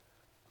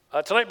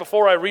Tonight,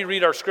 before I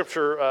reread our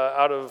scripture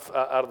out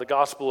of the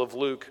Gospel of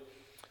Luke,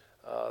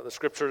 the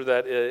scripture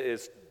that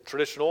is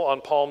traditional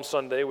on Palm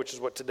Sunday, which is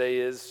what today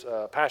is,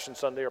 Passion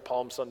Sunday or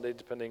Palm Sunday,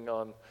 depending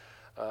on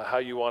how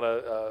you want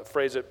to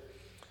phrase it.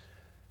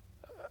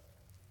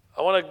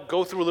 I want to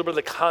go through a little bit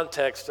of the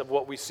context of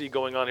what we see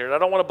going on here. And I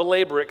don't want to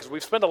belabor it because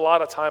we've spent a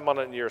lot of time on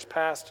it in years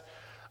past,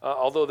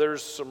 although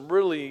there's some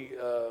really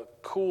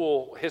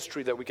cool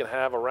history that we can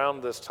have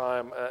around this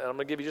time. And I'm going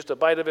to give you just a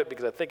bite of it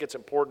because I think it's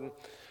important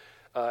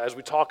as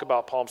we talk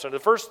about Palm Sunday.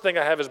 The first thing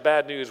I have is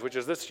bad news, which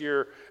is this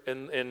year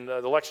in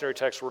the lectionary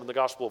text, we're in the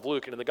Gospel of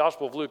Luke. And in the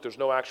Gospel of Luke, there's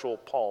no actual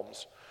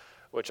palms,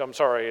 which I'm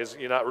sorry is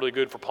not really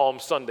good for Palm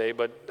Sunday,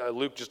 but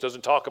Luke just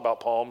doesn't talk about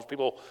palms.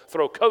 People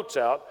throw coats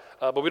out,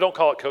 but we don't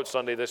call it Coat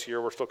Sunday this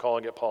year. We're still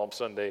calling it Palm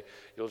Sunday.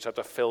 You'll just have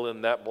to fill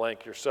in that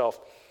blank yourself.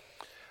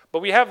 But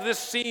we have this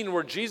scene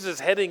where Jesus is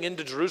heading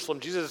into Jerusalem.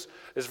 Jesus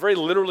is very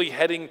literally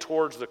heading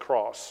towards the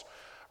cross.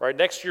 Right?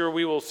 Next year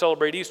we will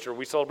celebrate Easter.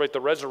 We celebrate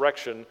the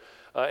resurrection.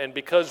 And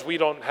because we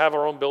don't have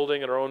our own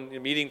building and our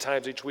own meeting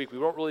times each week, we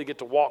don't really get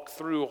to walk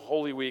through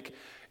Holy Week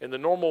in the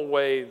normal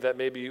way that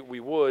maybe we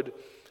would.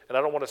 And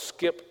I don't want to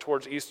skip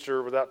towards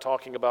Easter without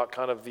talking about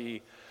kind of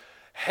the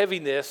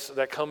heaviness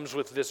that comes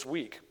with this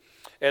week.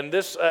 And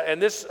this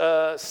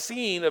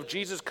scene of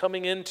Jesus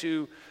coming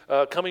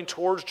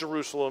towards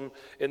Jerusalem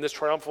in this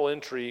triumphal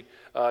entry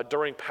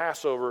during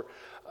Passover,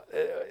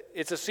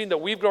 it's a scene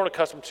that we've grown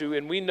accustomed to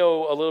and we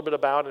know a little bit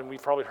about, and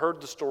we've probably heard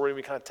the story and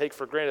we kind of take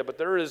for granted, but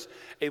there is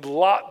a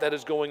lot that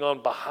is going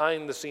on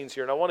behind the scenes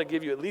here, and I want to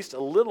give you at least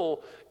a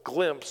little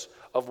glimpse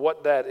of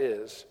what that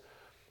is.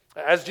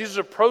 As Jesus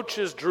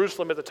approaches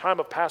Jerusalem at the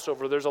time of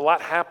Passover, there's a lot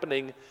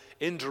happening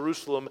in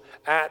Jerusalem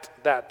at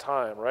that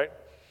time, right?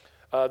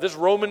 This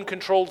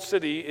Roman-controlled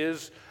city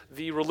is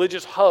the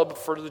religious hub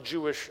for the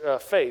Jewish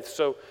faith.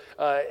 So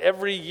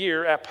every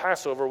year at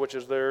Passover, which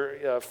is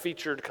their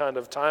featured kind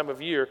of time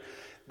of year,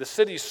 the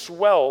city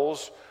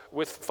swells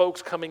with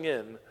folks coming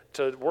in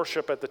to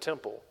worship at the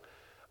temple.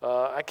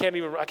 I can't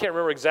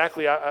remember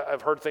exactly.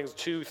 I've heard things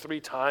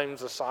 2-3 times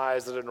the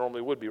size that it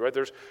normally would be, right?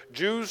 There's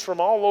Jews from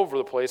all over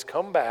the place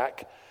come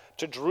back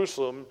to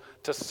Jerusalem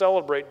to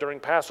celebrate during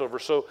Passover.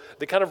 So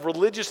the kind of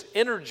religious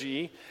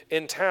energy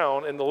in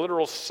town and the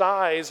literal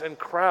size and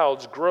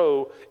crowds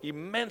grow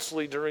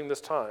immensely during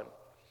this time.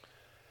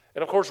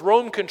 And of course,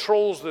 Rome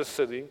controls this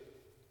city.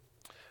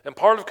 And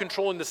part of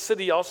controlling the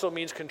city also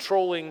means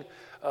controlling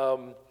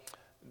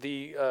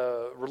the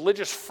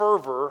religious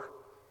fervor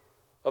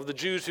of the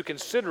Jews who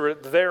consider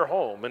it their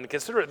home and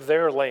consider it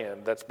their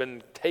land that's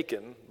been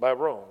taken by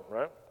Rome,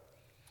 right?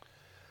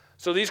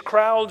 So these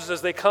crowds,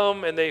 as they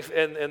come and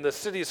the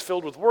city is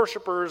filled with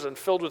worshipers and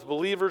filled with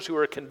believers who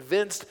are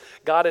convinced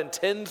God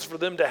intends for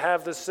them to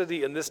have this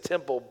city and this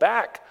temple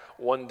back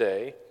one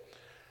day.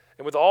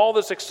 And with all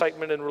this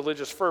excitement and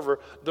religious fervor,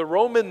 the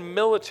Roman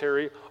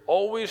military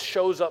always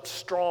shows up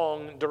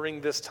strong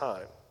during this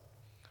time.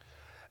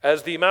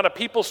 As the amount of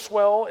people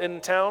swell in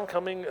town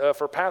coming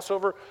for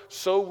Passover,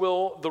 so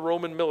will the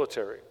Roman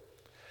military.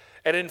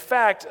 And in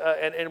fact,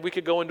 and we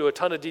could go into a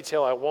ton of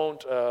detail, I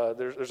won't.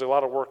 There's a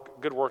lot of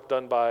good work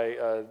done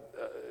by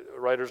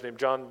writers named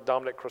John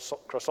Dominic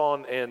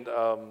Crossan and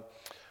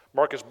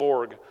Marcus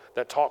Borg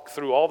that talk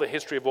through all the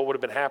history of what would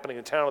have been happening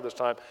in town at this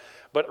time.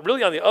 But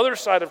really on the other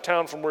side of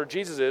town from where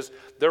Jesus is,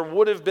 there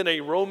would have been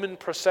a Roman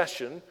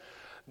procession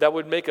that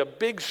would make a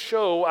big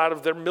show out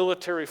of their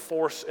military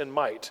force and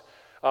might.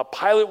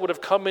 Pilate would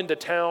have come into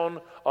town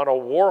on a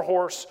war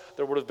horse.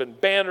 There would have been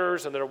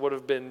banners, and there would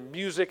have been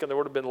music, and there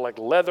would have been like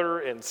leather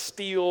and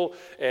steel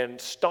and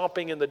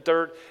stomping in the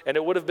dirt, and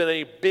it would have been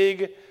a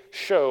big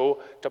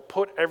show to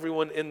put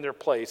everyone in their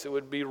place. It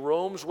would be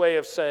Rome's way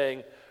of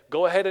saying,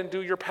 go ahead and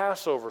do your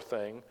Passover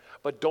thing,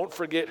 but don't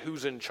forget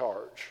who's in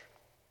charge.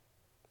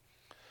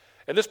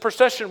 And this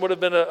procession would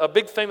have been a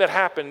big thing that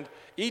happened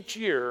each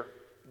year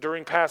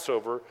during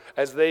Passover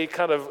as they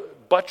kind of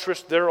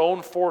buttressed their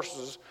own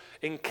forces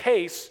in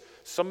case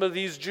some of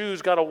these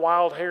Jews got a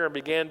wild hair and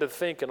began to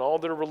think in all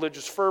their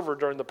religious fervor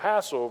during the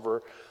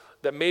Passover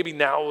that maybe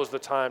now was the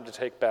time to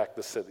take back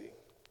the city.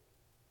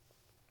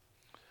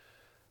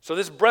 So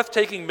this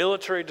breathtaking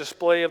military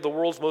display of the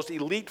world's most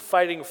elite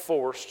fighting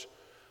force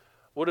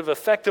would have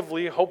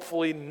effectively,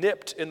 hopefully,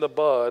 nipped in the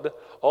bud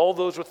all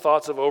those with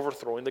thoughts of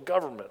overthrowing the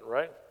government,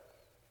 right?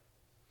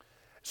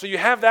 So you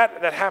have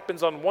that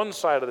happens on one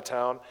side of the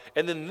town,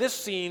 and then this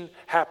scene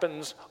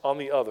happens on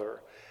the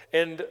other.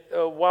 And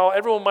while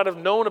everyone might have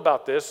known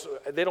about this,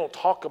 they don't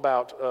talk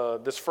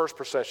about this first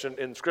procession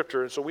in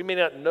Scripture. And so we may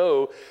not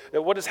know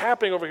that what is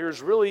happening over here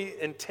is really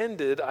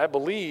intended, I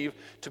believe,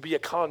 to be a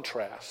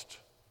contrast.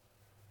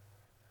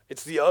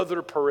 It's the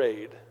other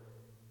parade,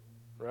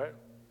 right?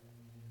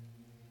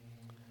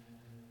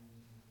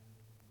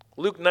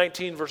 Luke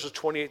 19, verses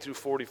 28 through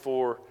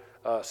 44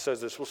 says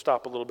this. We'll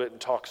stop a little bit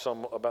and talk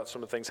about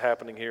some of the things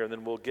happening here, and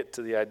then we'll get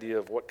to the idea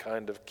of what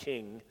kind of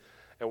king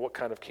and what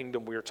kind of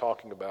kingdom we are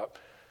talking about.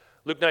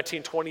 Luke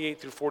 19, 28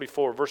 through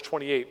 44, verse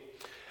 28.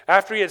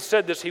 After he had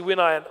said this, he went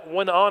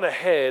on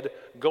ahead,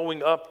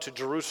 going up to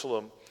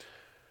Jerusalem.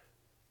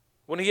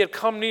 When he had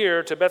come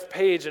near to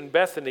Bethpage and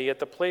Bethany at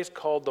the place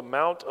called the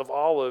Mount of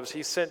Olives,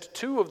 he sent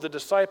 2 of the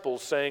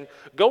disciples, saying,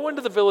 "Go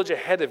into the village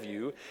ahead of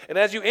you, and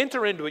as you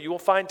enter into it, you will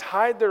find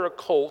tied there a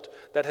colt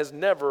that has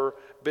never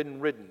been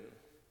ridden.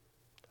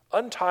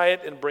 Untie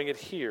it and bring it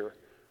here."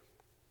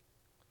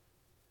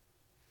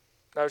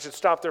 Now I should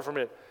stop there for a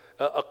minute.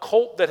 A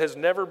colt that has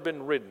never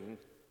been ridden,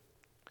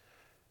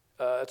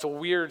 it's a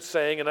weird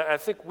saying, and I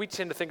think we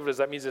tend to think of it as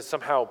that means it's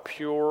somehow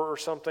pure or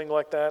something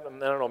like that.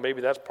 And I don't know,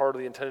 maybe that's part of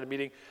the intended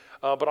meaning.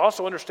 But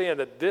also understand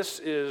that this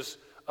is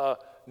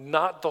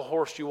not the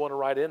horse you want to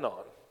ride in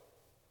on.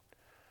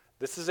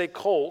 This is a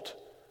colt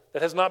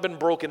that has not been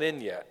broken in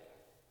yet,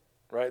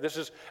 right? This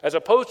is, as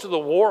opposed to the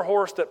war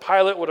horse that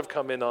Pilate would have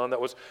come in on that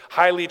was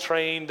highly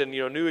trained and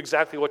knew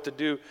exactly what to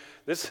do.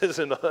 This is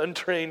an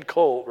untrained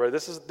colt, right?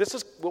 This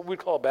is what we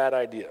call a bad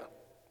idea.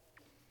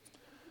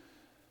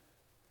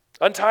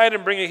 Untie it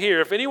and bring it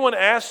here. If anyone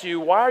asks you,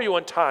 "Why are you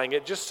untying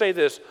it?" just say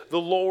this: "The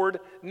Lord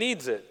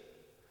needs it."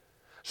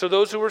 So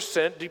those who were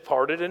sent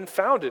departed and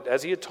found it,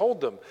 as he had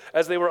told them.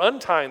 As they were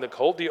untying the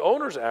colt, the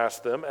owners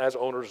asked them, as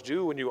owners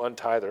do when you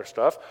untie their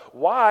stuff,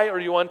 "Why are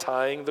you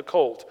untying the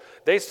colt?"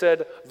 They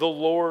said, "The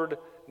Lord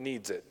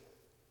needs it."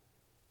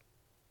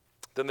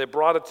 Then they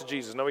brought it to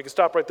Jesus. Now we can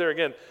stop right there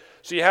again.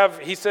 So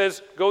he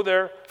says, "Go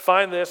there,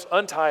 find this,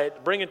 untie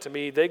it, bring it to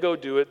me." They go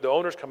do it. The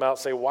owners come out,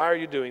 say, "Why are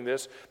you doing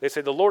this?" They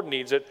say, "The Lord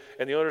needs it."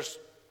 And the owners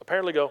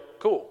apparently go,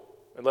 "Cool,"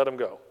 and let him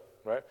go,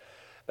 right?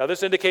 Now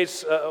this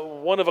indicates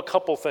one of a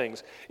couple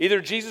things.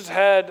 Either Jesus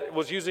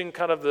was using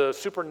kind of the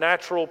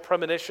supernatural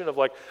premonition of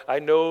like, "I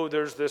know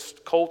there's this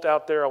colt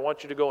out there, I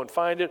want you to go and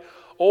find it,"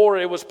 or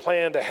it was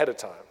planned ahead of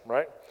time,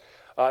 right?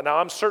 Now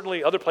I'm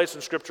certainly, other places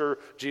in Scripture,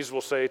 Jesus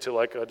will say to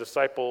like a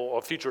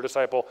future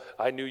disciple,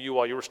 "I knew you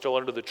while you were still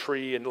under the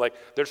tree," and like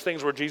there's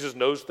things where Jesus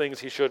knows things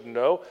he shouldn't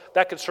know.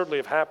 That could certainly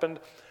have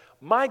happened.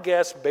 My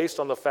guess, based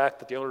on the fact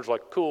that the owner's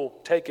like, "Cool,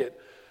 take it,"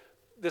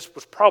 this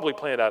was probably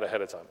planned out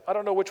ahead of time. I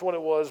don't know which one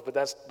it was, but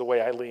that's the way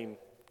I lean.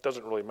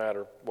 Doesn't really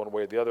matter one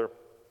way or the other.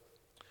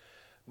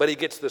 But he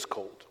gets this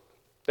colt.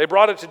 They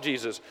brought it to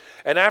Jesus,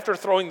 and after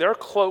throwing their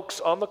cloaks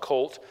on the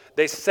colt,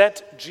 they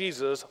set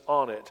Jesus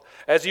on it.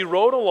 As he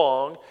rode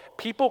along,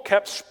 people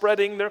kept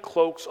spreading their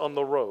cloaks on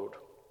the road.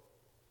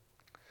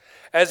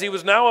 As he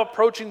was now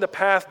approaching the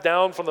path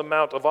down from the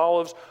Mount of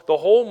Olives, the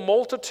whole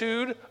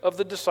multitude of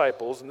the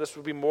disciples, and this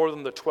would be more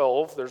than the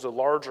 12, there's a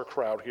larger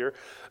crowd here,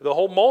 the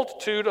whole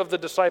multitude of the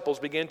disciples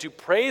began to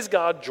praise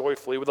God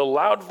joyfully with a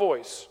loud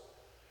voice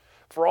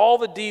for all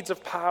the deeds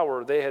of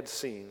power they had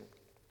seen,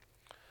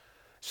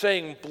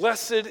 saying,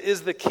 "Blessed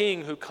is the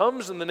King who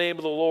comes in the name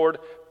of the Lord,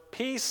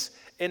 peace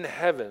in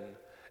heaven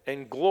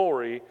and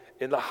glory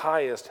in the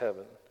highest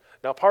heaven."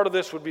 Now part of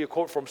this would be a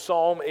quote from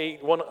Psalm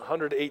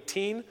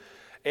 118,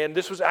 and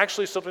this was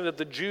actually something that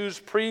the Jews,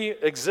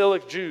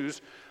 pre-exilic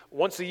Jews,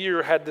 once a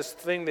year had this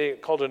thing they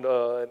called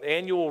an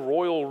annual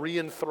royal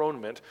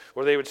re-enthronement,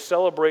 where they would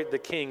celebrate the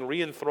king,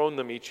 re-enthrone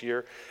them each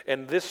year.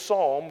 And this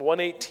Psalm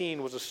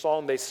 118 was a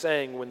song they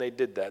sang when they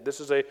did that. This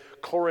is a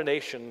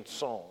coronation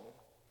song.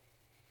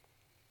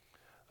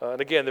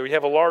 And again, we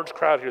have a large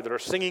crowd here that are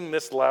singing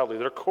this loudly.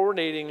 They're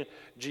coronating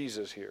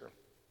Jesus here.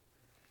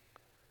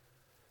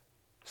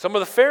 Some of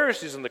the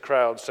Pharisees in the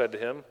crowd said to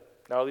him,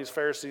 now are these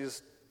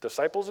Pharisees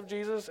disciples of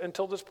Jesus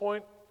until this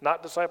point?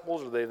 Not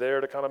disciples? Are they there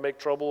to kind of make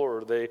trouble, or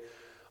are they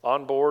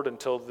on board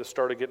until this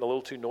started getting a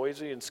little too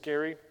noisy and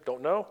scary?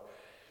 Don't know.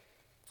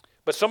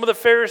 But some of the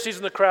Pharisees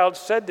in the crowd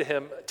said to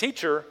him,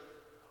 "Teacher,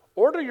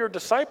 order your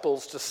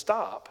disciples to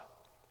stop."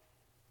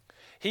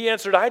 He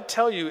answered, "I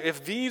tell you,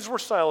 if these were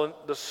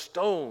silent, the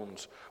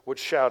stones would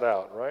shout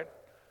out," right?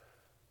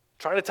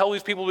 Trying to tell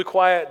these people to be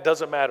quiet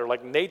doesn't matter.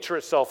 Like nature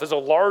itself is a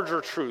larger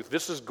truth.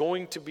 This is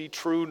going to be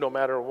true no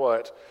matter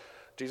what.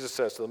 Jesus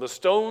says to them, the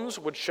stones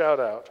would shout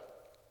out.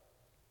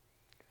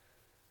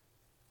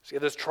 So you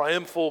have this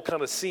triumphal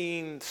kind of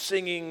scene,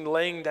 singing,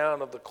 laying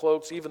down of the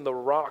cloaks. Even the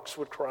rocks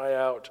would cry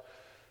out.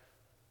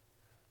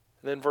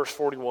 And then verse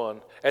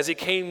 41, as he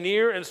came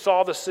near and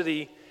saw the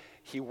city,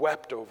 he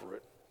wept over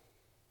it,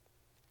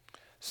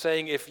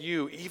 saying, if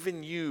you,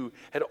 even you,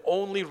 had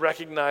only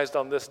recognized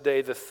on this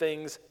day the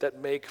things that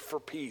make for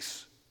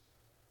peace,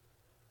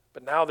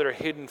 but now they're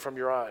hidden from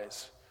your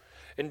eyes.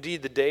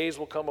 Indeed, the days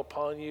will come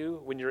upon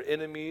you when your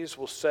enemies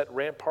will set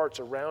ramparts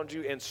around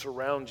you and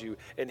surround you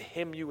and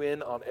hem you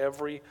in on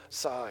every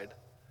side.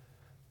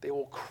 They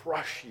will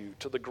crush you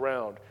to the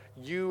ground,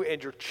 you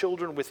and your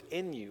children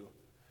within you,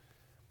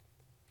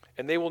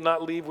 and they will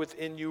not leave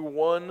within you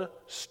one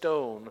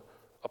stone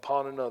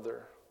upon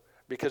another,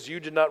 because you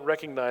did not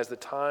recognize the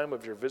time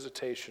of your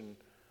visitation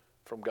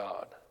from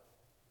God.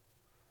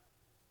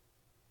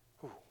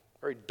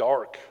 Very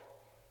dark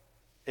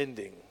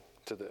ending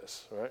to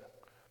this, right?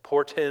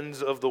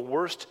 Portends of the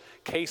worst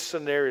case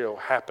scenario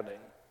happening.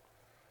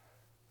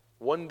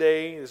 One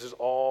day, this is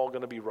all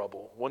going to be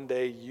rubble. One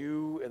day,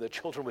 you and the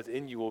children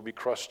within you will be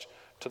crushed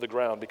to the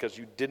ground because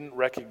you didn't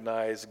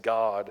recognize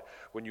God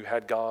when you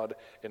had God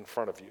in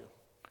front of you.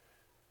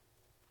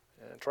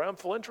 And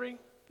triumphal entry?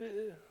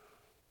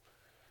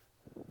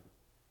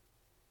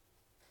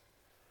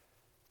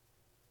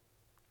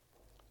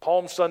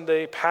 Palm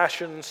Sunday,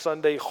 Passion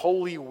Sunday,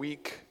 Holy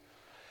Week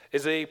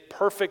is a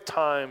perfect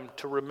time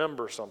to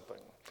remember something.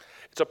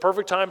 It's a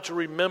perfect time to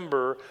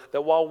remember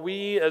that while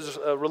we as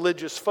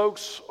religious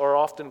folks are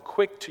often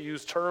quick to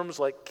use terms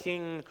like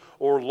King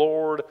or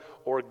Lord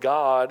or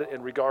God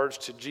in regards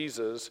to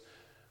Jesus,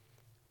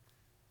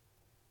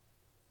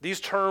 these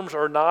terms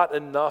are not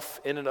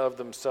enough in and of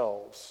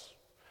themselves.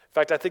 In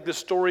fact, I think this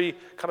story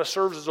kind of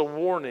serves as a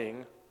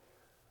warning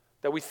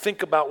that we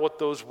think about what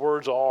those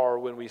words are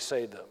when we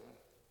say them.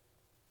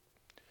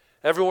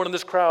 Everyone in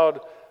this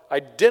crowd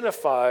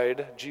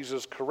identified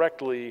Jesus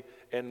correctly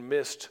and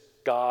missed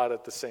God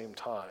at the same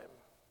time.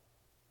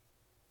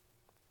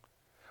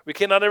 We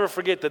cannot ever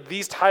forget that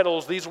these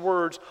titles, these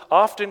words,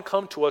 often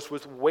come to us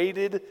with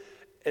weighted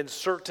and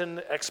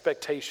certain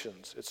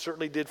expectations. It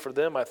certainly did for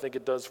them. I think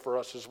it does for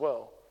us as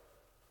well.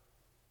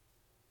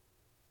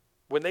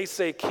 When they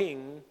say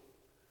king,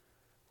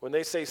 when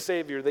they say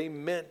savior, they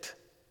meant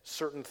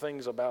certain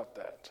things about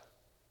that.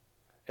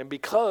 And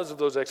because of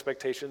those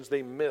expectations,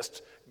 they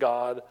missed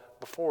God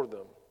before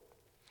them.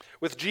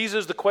 With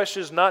Jesus, the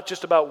question is not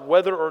just about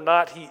whether or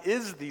not he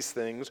is these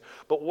things,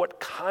 but what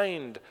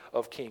kind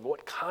of king,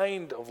 what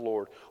kind of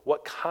Lord,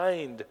 what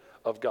kind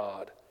of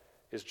God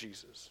is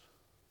Jesus.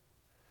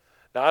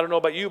 Now, I don't know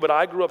about you, but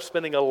I grew up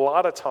spending a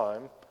lot of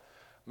time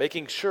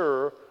making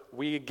sure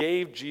we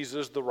gave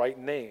Jesus the right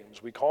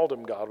names. We called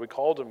him God, we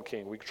called him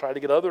King. We tried to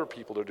get other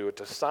people to do it,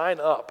 to sign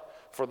up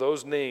for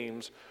those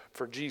names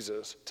for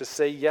Jesus, to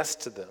say yes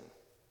to them.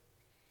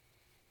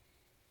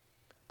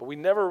 But we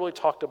never really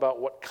talked about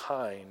what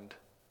kind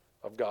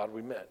of God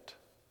we meant.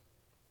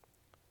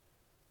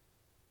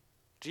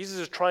 Jesus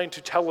is trying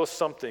to tell us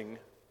something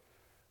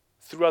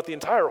throughout the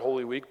entire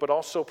Holy Week, but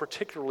also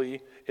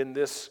particularly in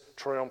this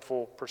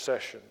triumphal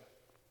procession.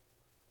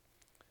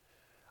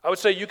 I would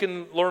say you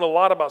can learn a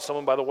lot about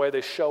someone by the way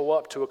they show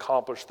up to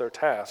accomplish their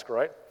task,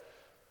 right?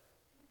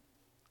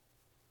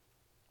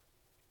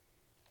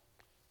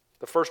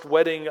 The first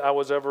wedding I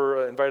was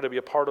ever invited to be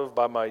a part of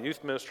by my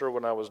youth minister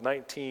when I was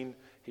 19,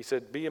 he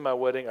said, "Be in my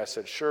wedding." I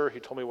said, "Sure." He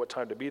told me what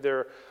time to be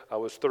there. I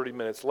was 30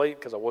 minutes late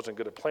because I wasn't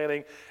good at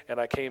planning, and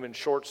I came in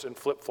shorts and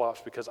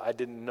flip-flops because I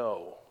didn't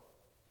know.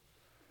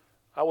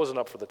 I wasn't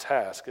up for the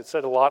task. It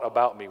said a lot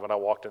about me when I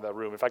walked in that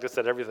room. In fact, it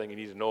said everything you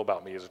need to know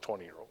about me as a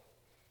 20-year-old.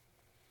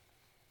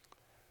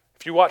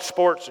 If you watch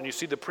sports and you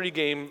see the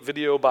pregame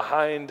video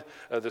behind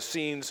the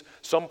scenes,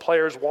 some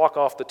players walk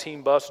off the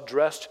team bus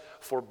dressed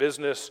for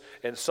business,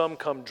 and some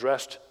come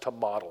dressed to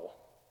model.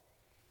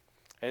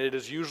 And it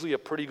is usually a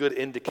pretty good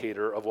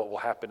indicator of what will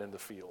happen in the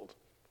field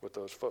with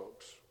those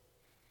folks.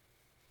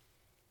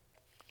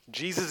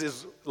 Jesus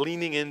is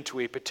leaning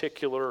into a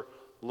particular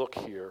look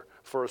here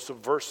for a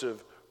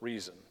subversive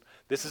reason.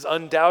 This is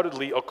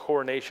undoubtedly a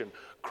coronation.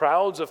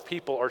 Crowds of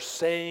people are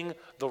saying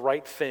the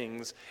right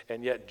things,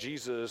 and yet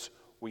Jesus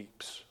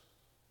weeps.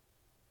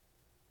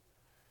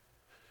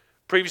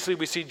 Previously,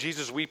 we see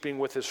Jesus weeping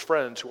with his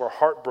friends who are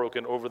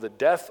heartbroken over the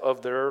death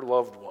of their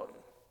loved one.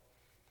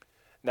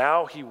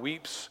 Now he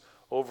weeps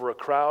over a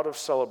crowd of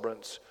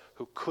celebrants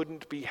who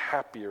couldn't be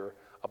happier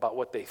about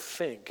what they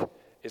think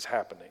is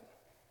happening.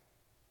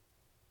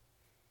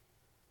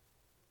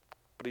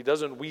 But he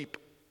doesn't weep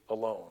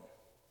alone.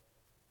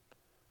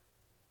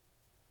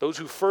 Those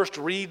who first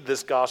read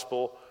this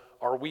gospel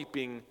are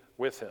weeping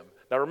with him.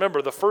 Now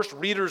remember, the first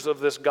readers of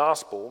this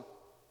gospel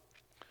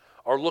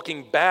are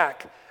looking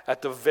back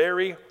at the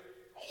very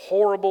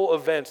horrible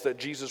events that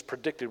Jesus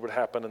predicted would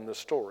happen in this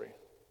story,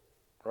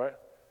 right?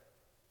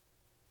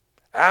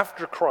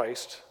 After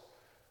Christ,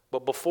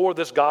 but before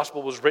this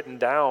gospel was written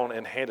down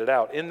and handed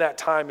out, in that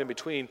time in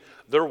between,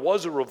 there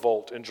was a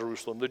revolt in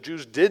Jerusalem. The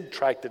Jews did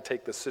try to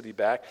take the city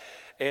back,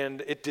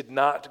 and it did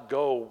not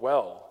go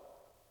well.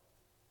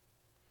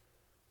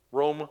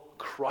 Rome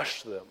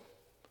crushed them.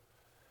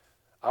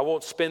 I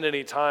won't spend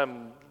any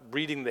time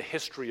reading the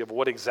history of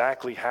what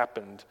exactly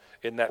happened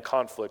in that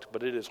conflict,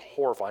 but it is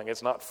horrifying.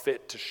 It's not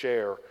fit to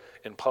share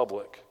in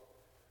public.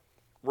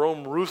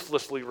 Rome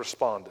ruthlessly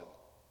responded.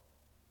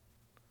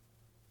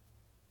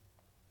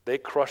 They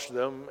crushed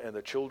them and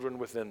the children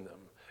within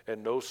them,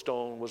 and no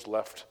stone was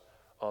left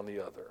on the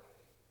other.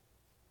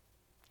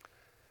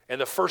 And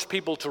the first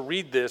people to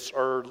read this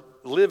are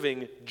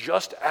living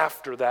just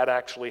after that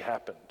actually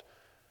happened.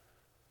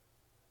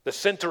 The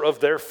center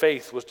of their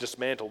faith was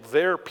dismantled.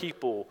 Their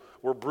people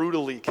were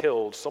brutally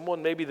killed.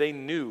 Someone maybe they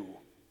knew.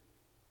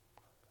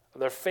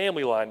 Their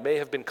family line may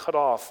have been cut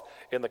off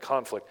in the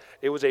conflict.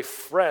 It was a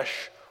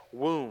fresh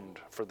wound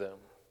for them.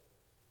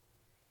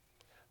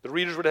 The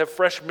readers would have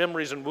fresh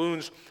memories and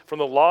wounds from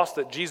the loss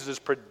that Jesus is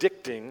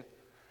predicting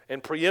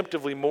and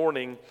preemptively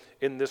mourning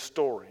in this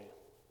story.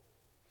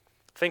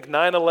 Think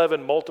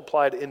 9/11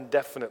 multiplied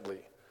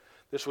indefinitely.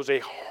 This was a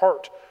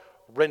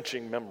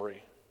heart-wrenching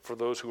memory for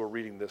those who are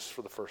reading this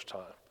for the first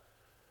time.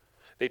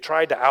 They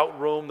tried to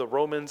outroam the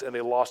Romans and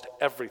they lost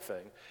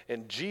everything.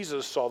 And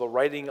Jesus saw the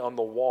writing on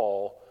the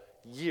wall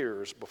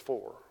years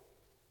before.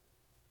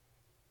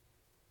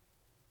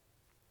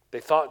 They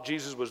thought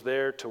Jesus was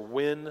there to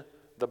win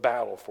the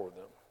battle for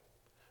them,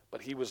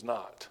 but he was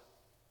not.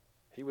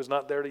 He was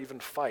not there to even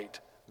fight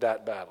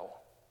that battle.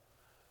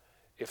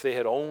 If they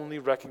had only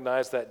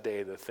recognized that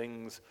day the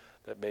things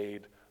that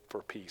made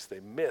for peace,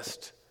 they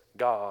missed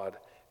God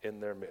in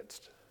their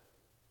midst.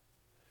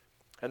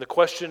 And the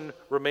question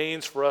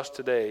remains for us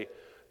today,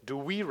 do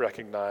we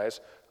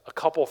recognize a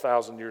couple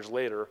thousand years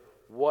later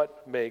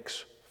what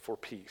makes for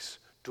peace?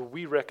 Do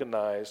we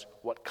recognize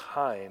what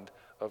kind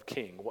of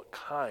king, what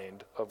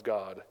kind of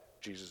God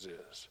Jesus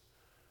is?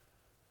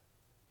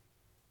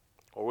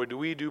 Or do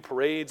we do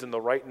parades in the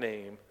right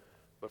name,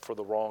 but for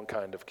the wrong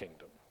kind of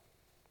kingdom?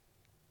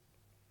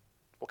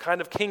 What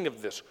kind of king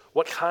of this?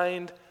 What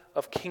kind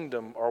of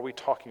kingdom are we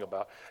talking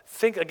about?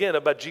 Think again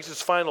about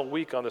Jesus' final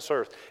week on this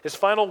earth. His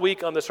final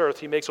week on this earth,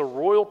 he makes a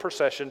royal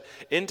procession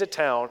into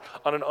town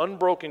on an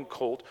unbroken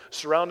colt,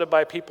 surrounded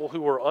by people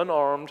who were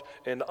unarmed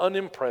and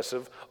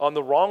unimpressive on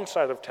the wrong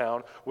side of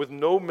town with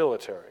no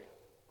military.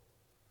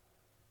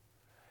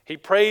 He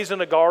prays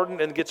in a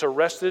garden and gets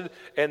arrested,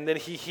 and then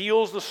he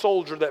heals the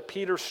soldier that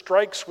Peter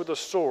strikes with a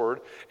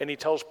sword, and he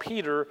tells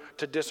Peter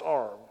to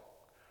disarm.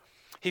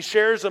 He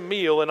shares a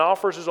meal and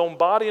offers his own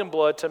body and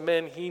blood to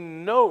men he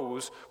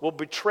knows will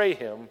betray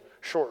him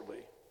shortly.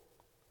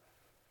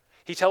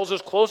 He tells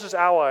his closest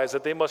allies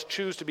that they must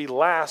choose to be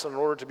last in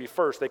order to be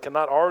first. They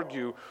cannot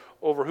argue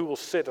over who will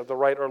sit at the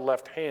right or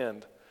left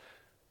hand.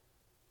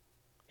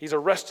 He's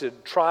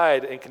arrested,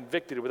 tried, and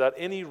convicted without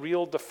any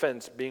real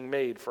defense being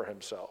made for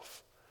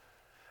himself.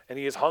 And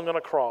he is hung on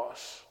a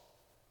cross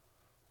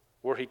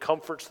where he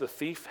comforts the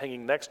thief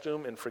hanging next to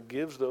him and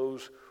forgives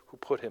those who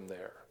put him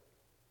there.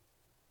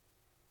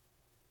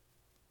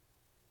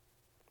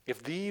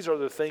 If these are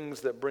the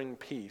things that bring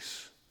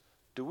peace,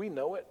 do we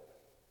know it?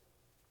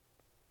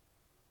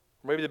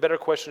 Maybe the better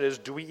question is,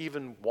 do we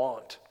even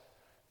want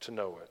to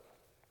know it?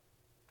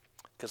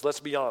 Because let's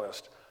be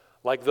honest,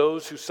 like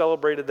those who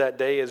celebrated that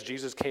day as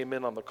Jesus came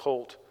in on the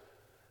colt,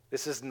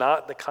 this is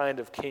not the kind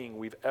of king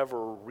we've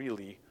ever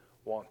really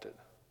wanted.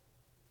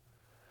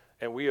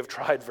 And we have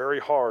tried very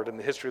hard in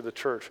the history of the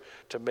church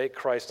to make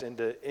Christ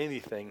into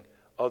anything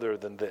other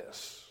than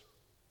this.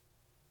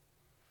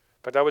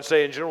 In fact, I would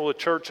say in general, the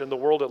church and the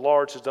world at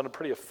large has done a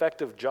pretty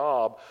effective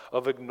job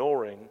of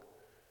ignoring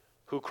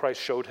who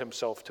Christ showed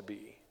himself to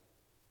be.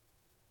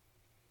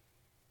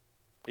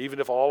 Even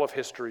if all of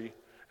history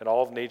and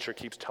all of nature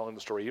keeps telling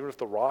the story, even if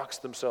the rocks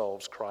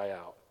themselves cry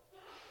out.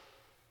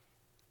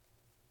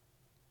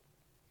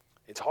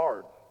 It's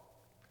hard.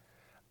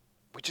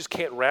 We just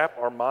can't wrap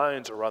our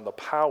minds around the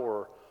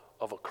power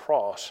of a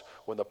cross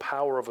when the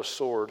power of a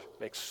sword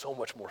makes so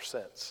much more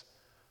sense.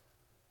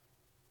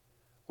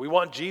 We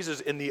want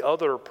Jesus in the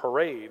other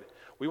parade.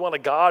 We want a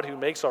God who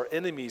makes our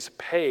enemies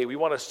pay. We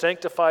want a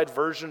sanctified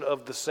version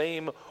of the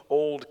same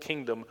old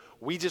kingdom.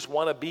 We just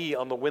want to be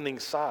on the winning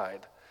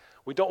side.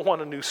 We don't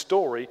want a new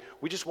story.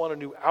 We just want a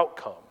new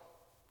outcome.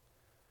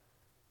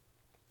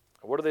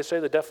 What do they say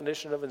the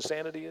definition of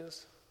insanity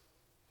is?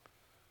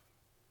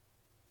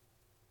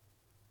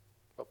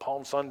 But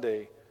Palm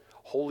Sunday,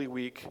 Holy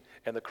Week,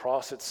 and the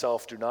cross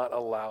itself do not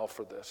allow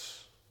for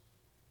this.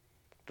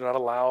 Do not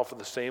allow for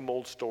the same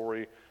old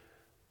story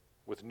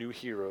with new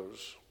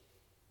heroes.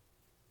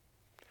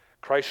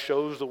 Christ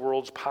shows the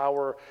world's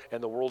power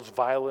and the world's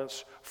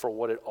violence for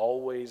what it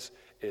always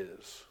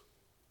is.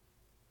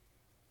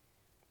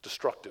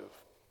 Destructive.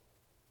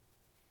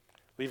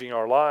 Leaving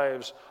our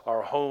lives,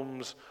 our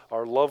homes,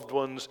 our loved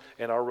ones,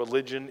 and our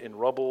religion in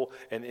rubble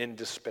and in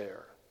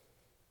despair.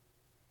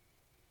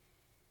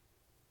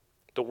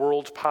 The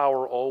world's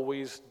power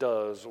always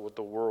does what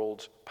the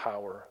world's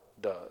power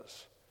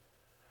does.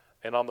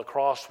 And on the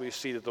cross we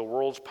see that the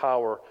world's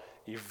power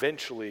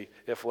eventually,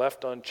 if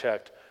left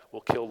unchecked,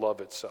 will kill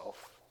love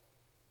itself.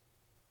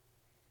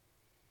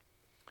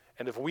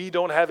 And if we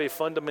don't have a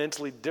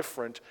fundamentally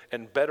different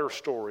and better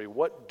story,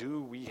 what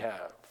do we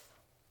have?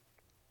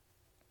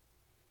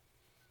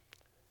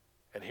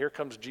 And here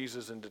comes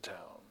Jesus into town.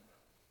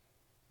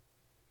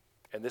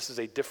 And this is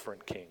a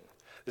different king.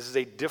 This is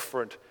a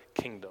different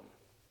kingdom.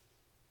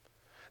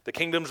 The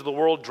kingdoms of the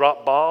world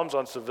drop bombs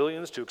on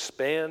civilians to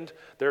expand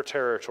their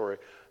territory.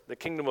 The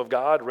kingdom of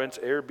God rents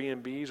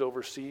Airbnbs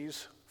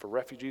overseas for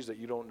refugees that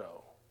you don't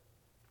know.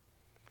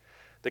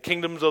 The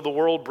kingdoms of the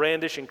world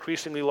brandish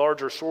increasingly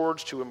larger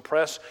swords to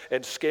impress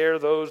and scare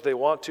those they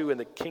want to, and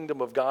the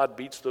kingdom of God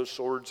beats those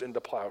swords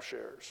into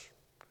plowshares.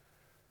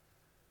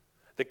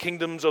 The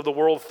kingdoms of the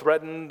world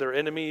threaten their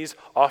enemies,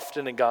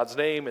 often in God's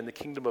name, and the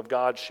kingdom of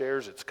God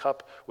shares its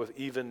cup with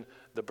even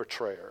the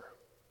betrayer.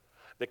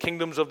 The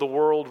kingdoms of the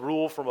world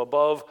rule from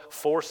above,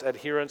 force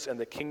adherence, and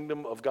the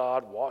kingdom of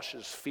God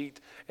washes feet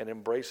and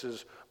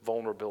embraces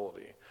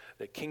vulnerability.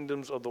 The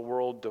kingdoms of the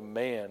world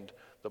demand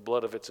the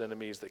blood of its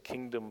enemies. The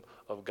kingdom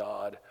of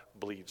God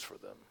bleeds for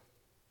them.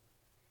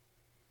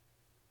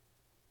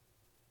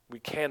 We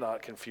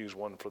cannot confuse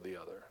one for the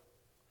other.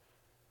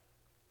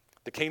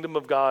 The kingdom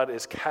of God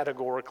is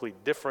categorically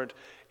different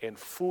and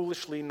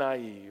foolishly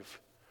naive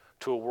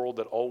to a world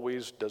that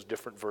always does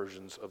different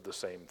versions of the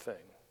same thing.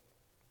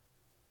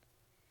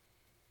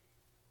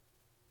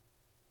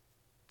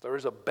 There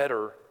is a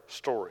better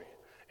story,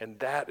 And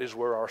that is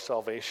where our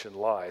salvation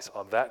lies,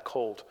 on that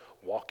colt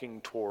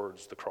walking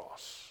towards the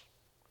cross.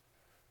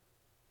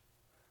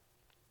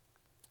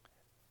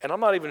 And I'm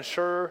not even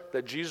sure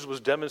that Jesus was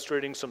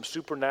demonstrating some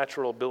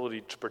supernatural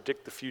ability to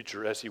predict the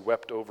future as he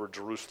wept over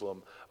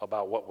Jerusalem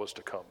about what was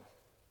to come.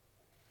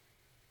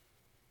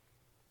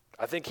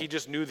 I think he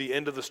just knew the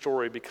end of the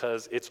story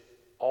because it's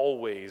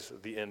always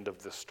the end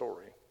of this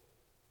story.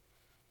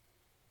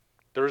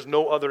 There is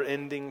no other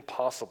ending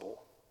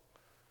possible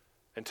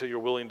until you're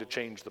willing to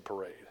change the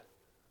parade.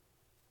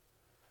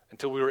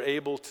 Until we are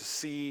able to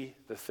see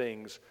the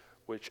things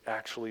which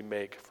actually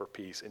make for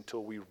peace.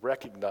 Until we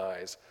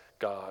recognize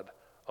God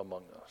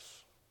among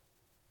us.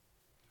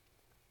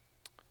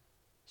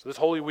 So this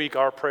Holy Week,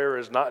 our prayer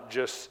is not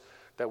just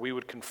that we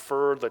would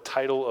confer the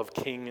title of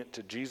King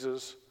to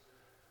Jesus,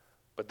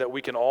 but that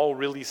we can all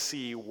really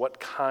see what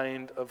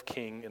kind of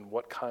king and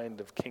what kind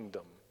of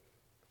kingdom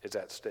is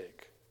at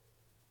stake.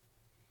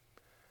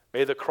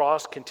 May the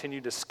cross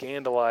continue to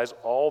scandalize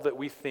all that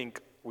we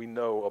think we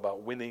know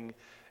about winning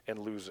and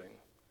losing.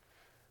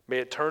 May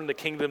it turn the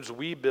kingdoms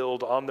we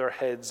build on their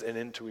heads and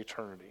into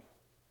eternity.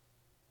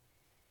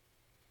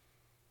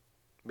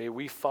 May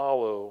we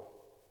follow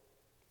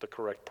the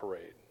correct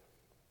parade.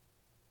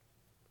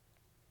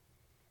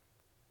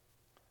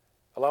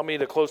 Allow me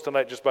to close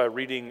tonight just by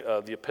reading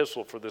the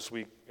epistle for this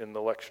week in the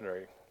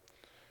lectionary.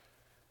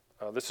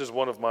 This is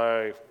one of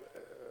my,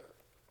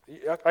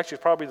 actually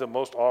probably the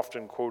most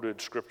often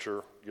quoted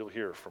scripture you'll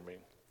hear from me.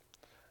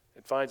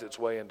 It finds its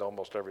way into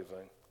almost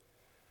everything.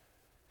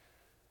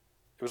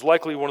 It was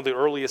likely one of the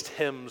earliest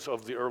hymns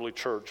of the early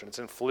church, and it's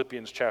in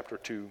Philippians chapter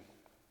 2.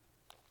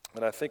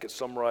 And I think it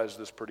summarizes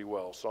this pretty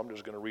well, so I'm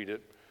just going to read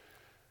it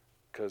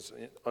because,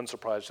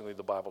 unsurprisingly,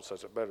 the Bible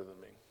says it better than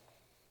me.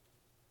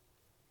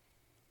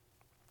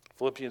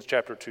 Philippians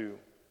chapter 2.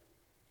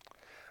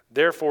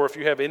 Therefore, if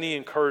you have any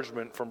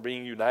encouragement from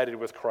being united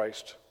with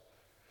Christ,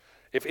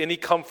 if any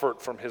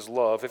comfort from his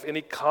love, if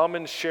any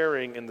common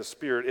sharing in the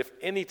Spirit, if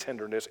any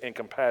tenderness and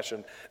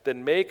compassion,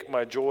 then make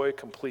my joy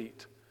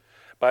complete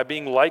by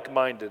being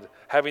like-minded,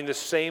 having the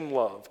same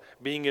love,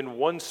 being in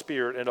one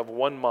spirit and of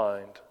one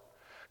mind.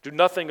 Do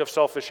nothing of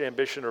selfish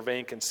ambition or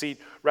vain conceit.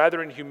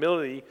 Rather, in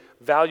humility,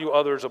 value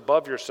others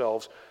above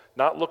yourselves,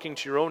 not looking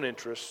to your own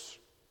interests,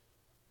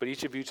 but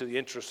each of you to the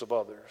interests of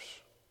others.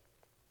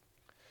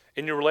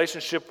 In your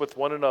relationship with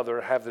one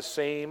another, have the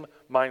same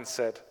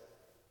mindset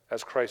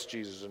as Christ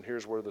Jesus. And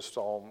here's where the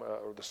psalm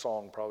or the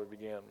song probably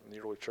began in the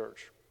early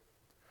church.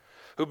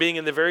 Who, being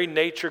in the very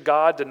nature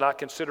God, did not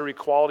consider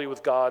equality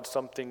with God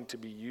something to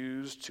be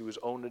used to his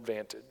own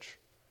advantage.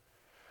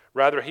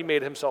 Rather, he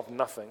made himself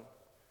nothing,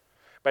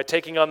 by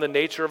taking on the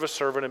nature of a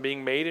servant and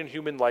being made in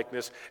human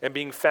likeness and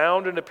being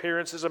found in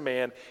appearance as a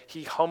man,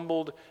 he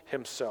humbled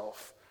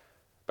himself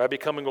by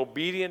becoming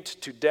obedient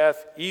to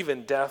death,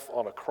 even death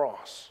on a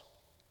cross.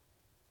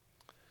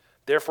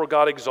 Therefore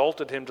God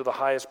exalted him to the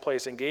highest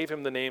place and gave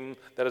him the name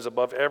that is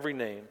above every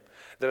name,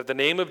 that at the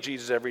name of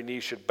Jesus every knee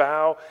should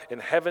bow in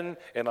heaven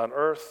and on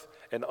earth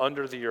and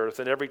under the earth,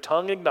 and every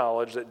tongue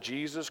acknowledge that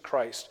Jesus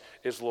Christ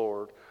is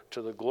Lord,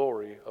 to the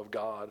glory of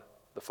God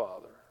the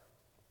Father.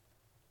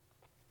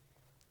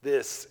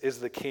 This is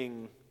the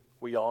King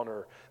we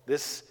honor.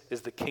 This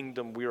is the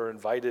kingdom we are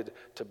invited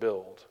to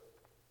build.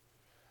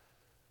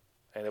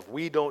 And if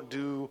we don't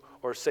do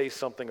or say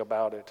something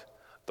about it,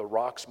 the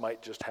rocks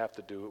might just have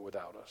to do it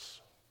without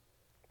us.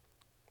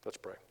 Let's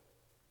pray.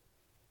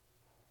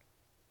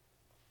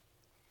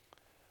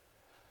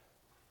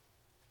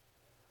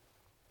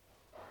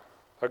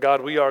 Our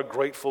God, we are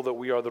grateful that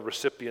we are the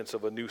recipients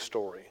of a new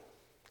story,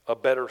 a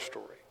better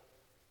story.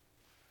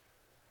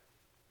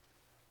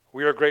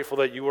 We are grateful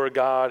that you are a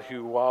God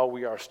who, while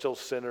we are still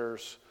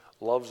sinners,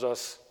 loves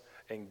us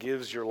and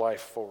gives your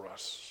life for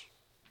us.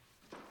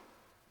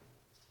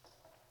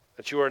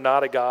 That you are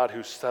not a God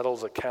who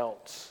settles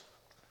accounts,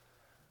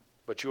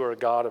 but you are a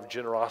God of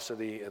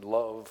generosity and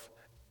love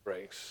and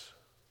grace.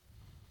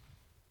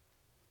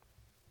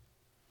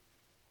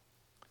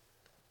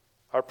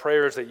 Our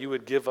prayer is that you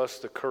would give us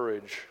the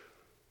courage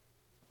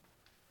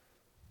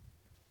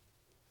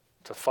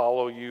to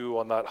follow you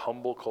on that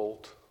humble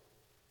colt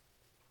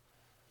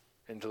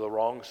into the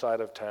wrong side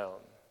of town,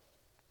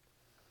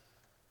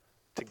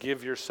 to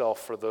give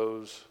yourself for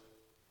those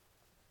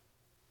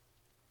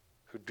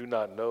who do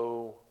not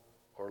know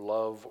or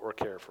love or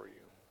care for you.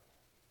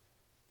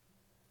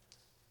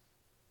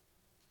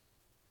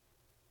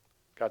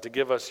 God, to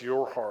give us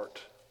your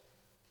heart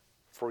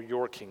for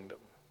your kingdom.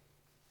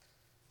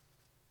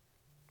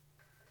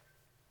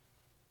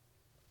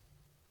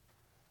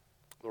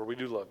 Lord, we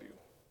do love you.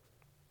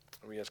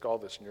 And we ask all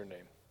this in your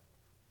name.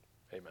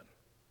 Amen.